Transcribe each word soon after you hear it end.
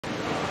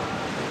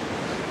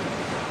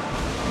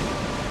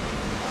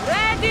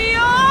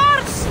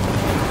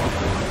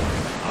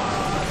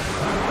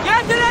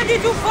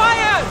Ready to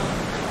fire!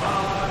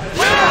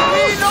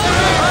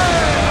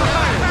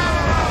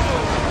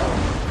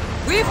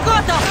 We've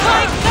got a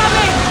fight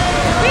coming!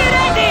 Be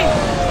ready!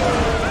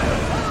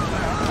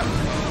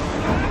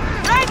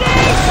 Ready!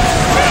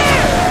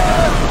 Here!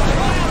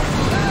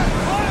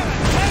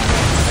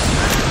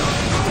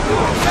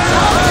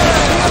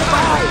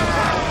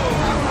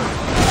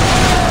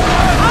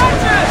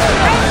 Archers!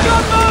 Take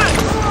your mark!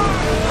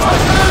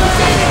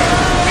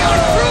 We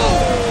are through!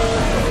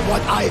 From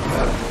what I've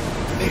heard,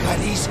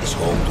 Megaris is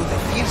home to the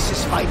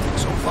fiercest fighting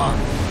so far.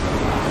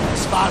 The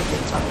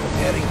Spartans are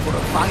preparing for a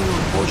final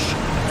push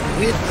and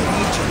rid the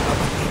region of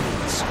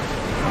Athenians.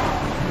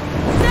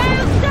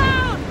 Sails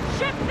down!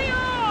 Ship the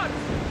oars!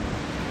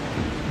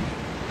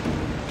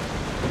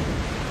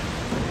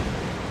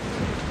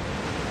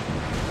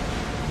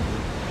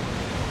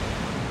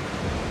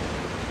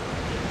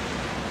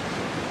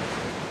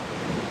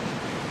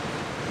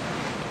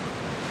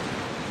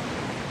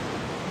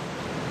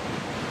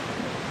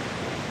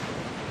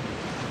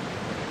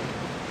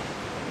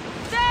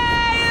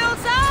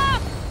 Sails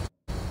up!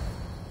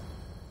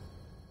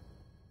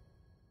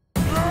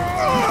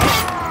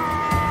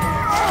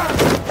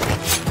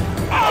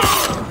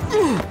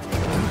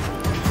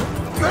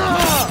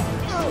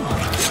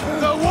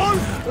 The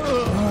wolf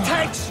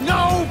takes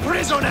no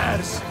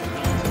prisoners!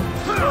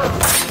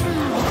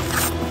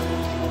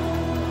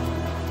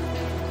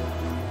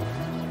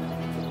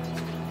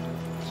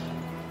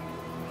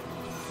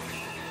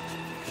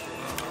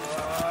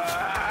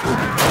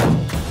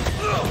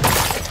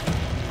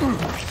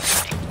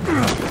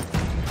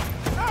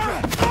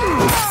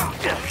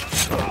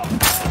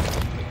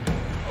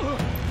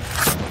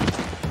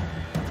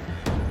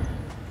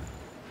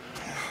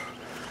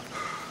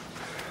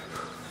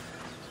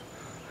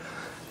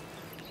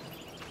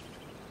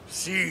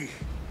 See,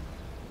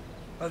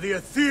 the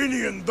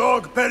Athenian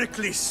dog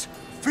Pericles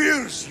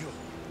fears you.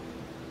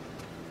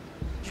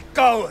 He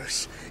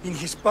cowers in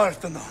his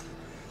Parthenon,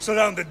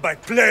 surrounded by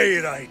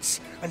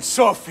playwrights and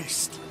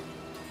sophists.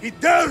 He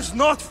dares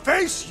not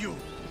face you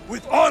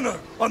with honor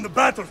on the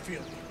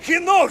battlefield. He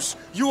knows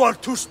you are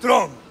too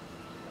strong.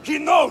 He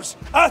knows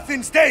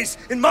Athens' days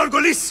in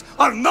Margolis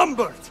are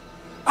numbered.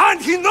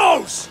 And he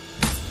knows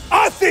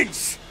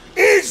Athens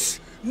is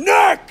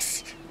next!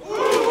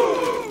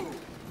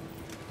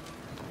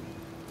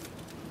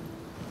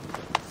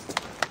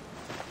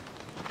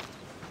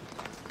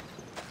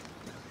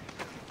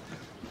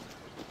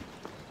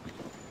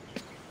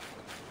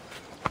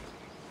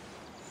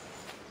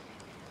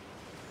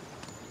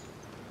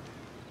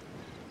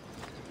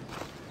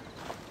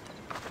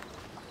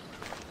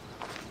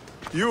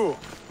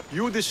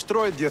 You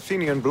destroyed the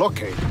Athenian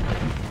blockade.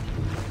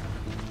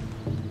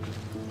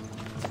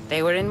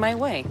 They were in my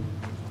way.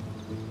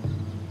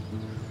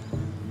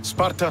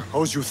 Sparta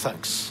owes you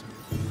thanks.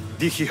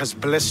 Diki has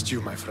blessed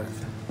you, my friend.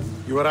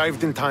 You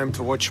arrived in time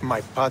to watch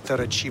my pater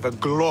achieve a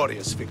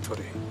glorious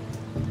victory.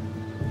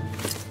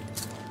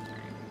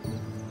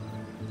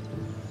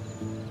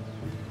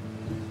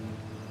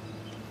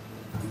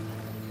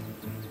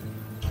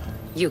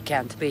 You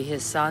can't be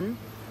his son.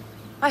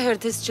 I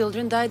heard his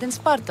children died in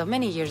Sparta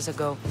many years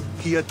ago.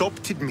 He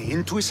adopted me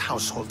into his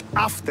household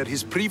after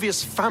his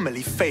previous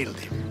family failed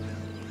him.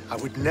 I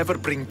would never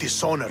bring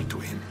dishonor to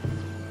him.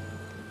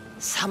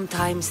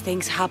 Sometimes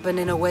things happen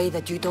in a way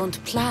that you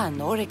don't plan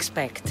or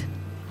expect.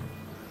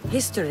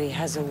 History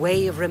has a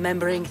way of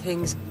remembering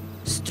things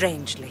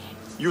strangely.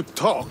 You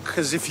talk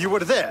as if you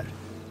were there.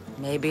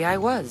 Maybe I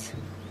was.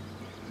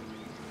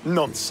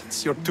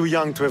 Nonsense. You're too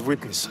young to have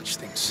witnessed such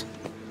things.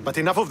 But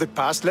enough of the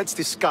past, let's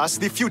discuss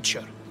the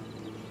future.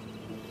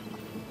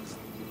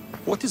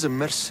 What is a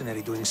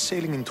mercenary doing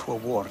sailing into a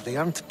war they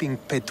aren't being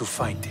paid to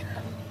fight in?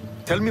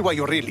 Tell me why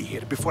you're really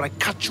here before I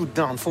cut you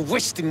down for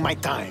wasting my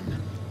time.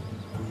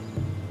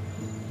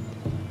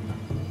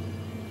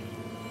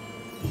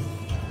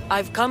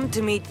 I've come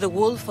to meet the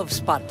Wolf of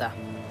Sparta.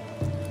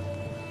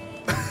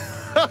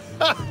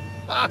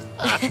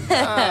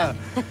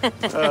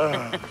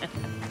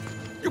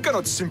 You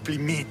cannot simply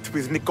meet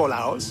with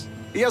Nikolaos.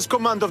 He has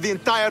command of the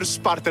entire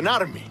Spartan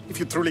army. If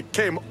you truly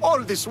came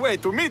all this way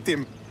to meet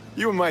him,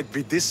 you might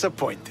be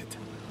disappointed.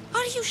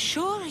 Are you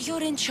sure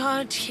you're in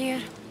charge here?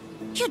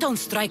 You don't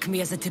strike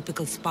me as a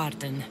typical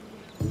Spartan.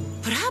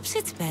 Perhaps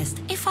it's best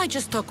if I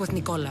just talk with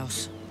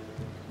Nikolaos.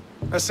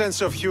 A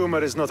sense of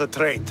humor is not a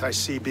trait I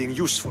see being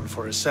useful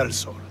for a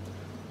sellsword.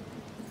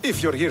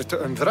 If you're here to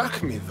earn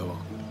drachmi, though,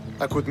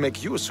 I could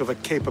make use of a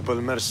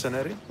capable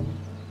mercenary.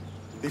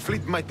 The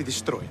fleet might be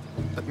destroyed,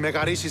 but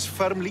Megaris is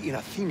firmly in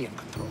Athenian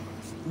control.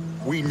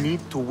 We need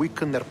to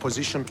weaken their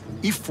position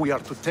if we are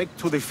to take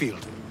to the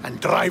field and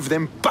drive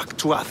them back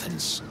to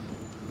Athens.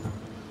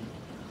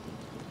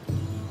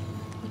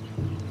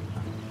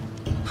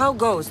 How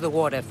goes the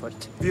war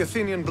effort? The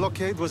Athenian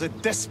blockade was a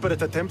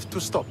desperate attempt to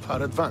stop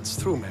our advance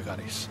through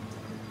Megaris.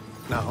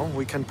 Now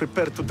we can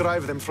prepare to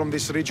drive them from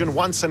this region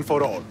once and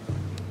for all.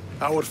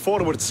 Our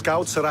forward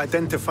scouts are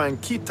identifying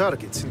key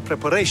targets in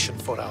preparation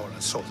for our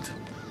assault.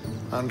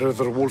 Under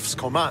the Wolf's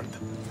command,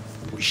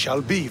 we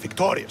shall be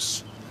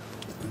victorious.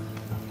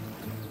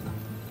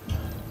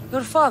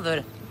 Your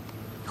father.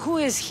 Who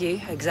is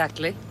he,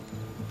 exactly?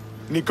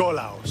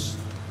 Nikolaos,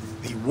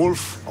 the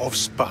Wolf of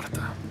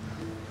Sparta.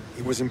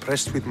 He was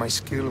impressed with my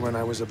skill when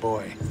I was a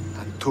boy,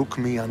 and took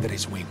me under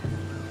his wing.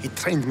 He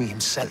trained me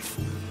himself,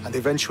 and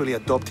eventually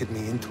adopted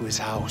me into his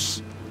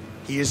house.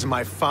 He is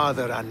my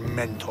father and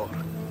mentor.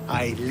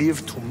 I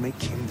live to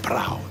make him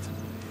proud.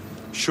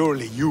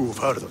 Surely you've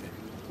heard of him.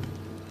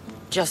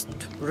 Just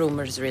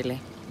rumors,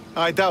 really.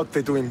 I doubt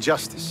they do him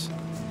justice.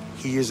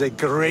 He is a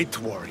great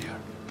warrior,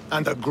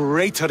 and a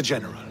greater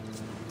general.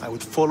 I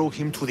would follow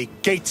him to the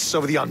gates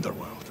of the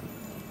underworld.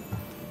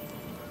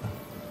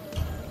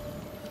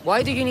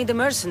 Why do you need a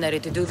mercenary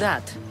to do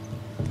that?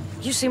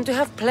 You seem to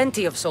have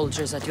plenty of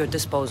soldiers at your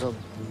disposal.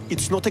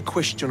 It's not a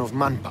question of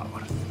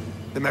manpower.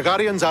 The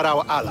Megarians are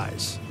our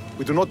allies.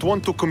 We do not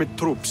want to commit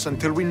troops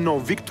until we know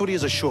victory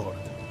is assured.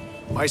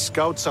 My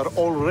scouts are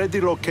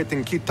already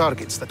locating key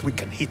targets that we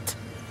can hit.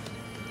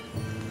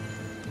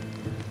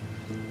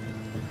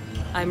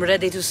 I'm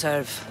ready to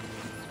serve.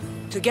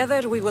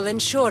 Together we will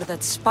ensure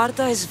that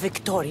Sparta is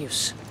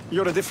victorious.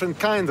 You're a different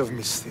kind of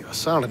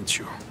Misthios, aren't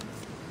you?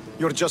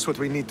 You're just what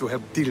we need to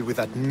help deal with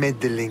that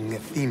meddling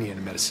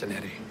Athenian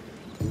mercenary.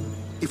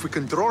 If we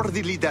can draw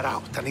the leader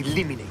out and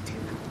eliminate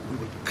him, we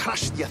will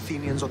crush the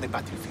Athenians on the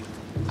battlefield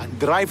and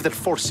drive their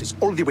forces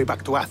all the way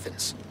back to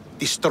Athens,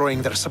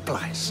 destroying their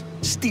supplies,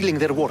 stealing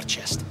their war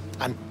chest,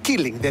 and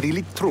killing their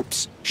elite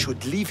troops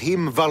should leave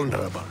him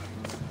vulnerable.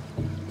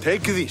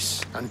 Take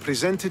this and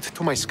present it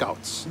to my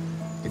scouts.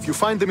 If you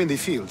find them in the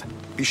field,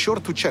 be sure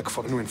to check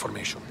for new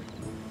information.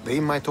 They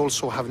might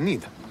also have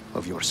need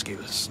of your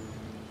skills.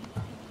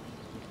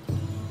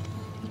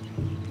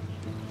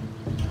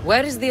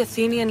 Where is the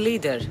Athenian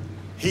leader?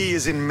 He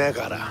is in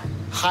Megara,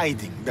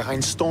 hiding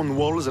behind stone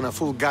walls and a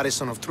full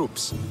garrison of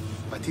troops.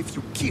 But if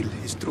you kill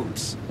his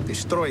troops,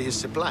 destroy his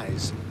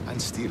supplies, and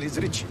steal his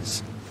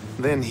riches,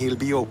 then he'll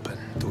be open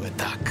to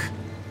attack.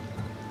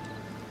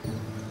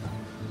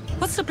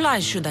 What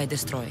supplies should I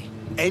destroy?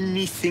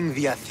 Anything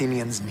the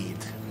Athenians need.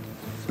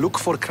 Look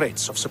for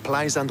crates of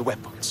supplies and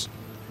weapons.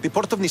 The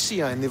port of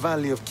Nicaea in the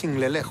valley of King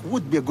Lelech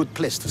would be a good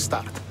place to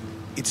start.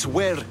 It's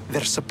where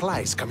their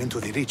supplies come into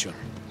the region.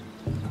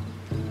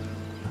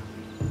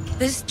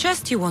 This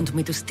chest you want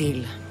me to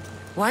steal.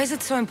 Why is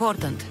it so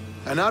important?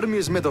 An army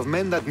is made of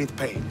men that need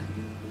pain.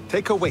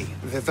 Take away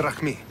the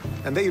drachmi,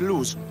 and they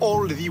lose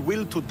all the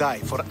will to die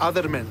for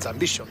other men's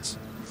ambitions.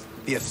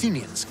 The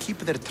Athenians keep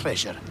their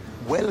treasure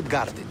well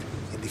guarded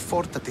in the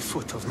fort at the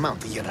foot of Mount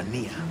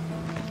Yerania.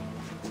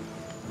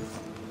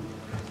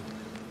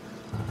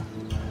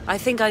 I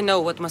think I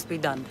know what must be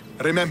done.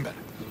 Remember,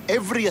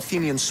 every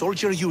Athenian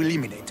soldier you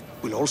eliminate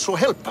will also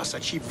help us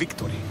achieve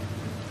victory.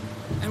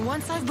 And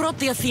once I've brought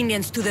the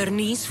Athenians to their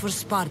knees for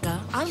Sparta,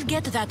 I'll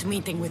get that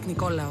meeting with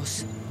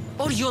Nikolaos.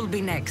 Or you'll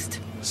be next.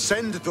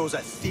 Send those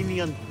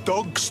Athenian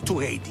dogs to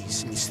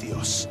Hades,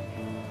 Misthios.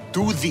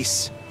 Do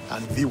this,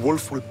 and the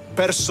wolf will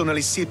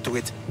personally see to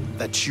it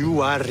that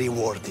you are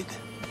rewarded.